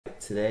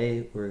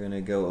today we're going to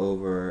go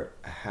over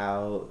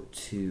how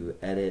to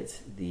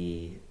edit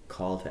the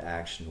call to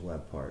action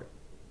web part.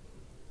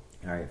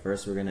 Alright,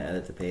 first we're going to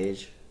edit the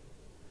page.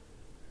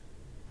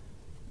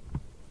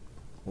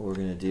 What we're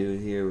going to do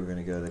here, we're going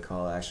to go to the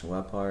call to action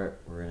web part.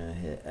 We're going to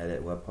hit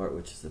edit web part,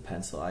 which is the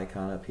pencil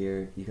icon up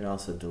here. You can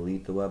also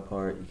delete the web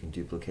part. You can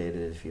duplicate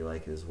it if you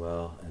like it as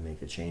well and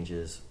make the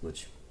changes,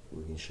 which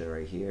we can show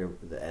right here,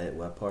 the edit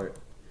web part.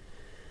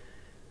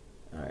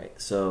 Alright,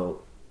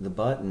 so the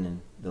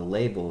button, the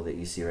label that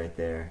you see right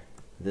there,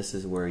 this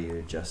is where you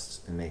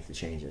adjust and make the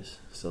changes.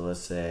 So let's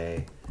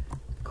say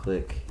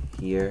click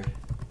here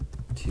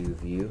to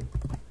view,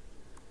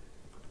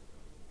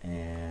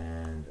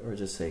 and or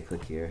just say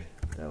click here,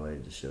 that way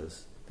it just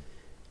shows.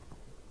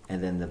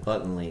 And then the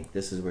button link,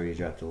 this is where you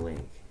drop the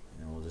link,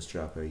 and we'll just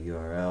drop a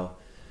URL.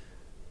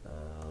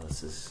 Let's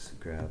just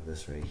grab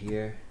this right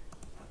here,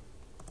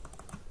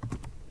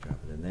 drop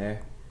it in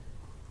there,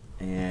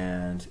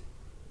 and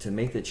to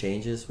make the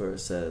changes where it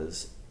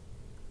says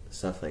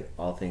stuff like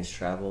all things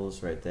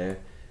travels right there,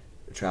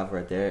 travel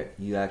right there,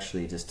 you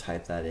actually just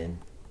type that in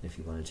if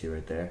you wanted to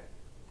right there.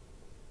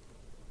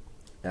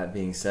 That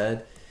being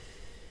said,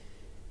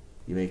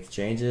 you make the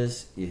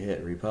changes, you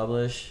hit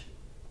republish,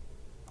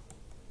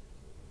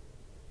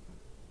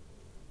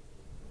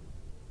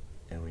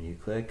 and when you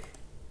click,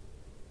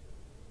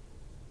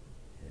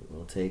 it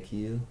will take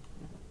you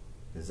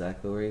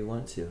exactly where you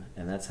want to.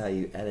 And that's how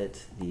you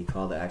edit the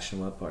call to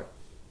action web part.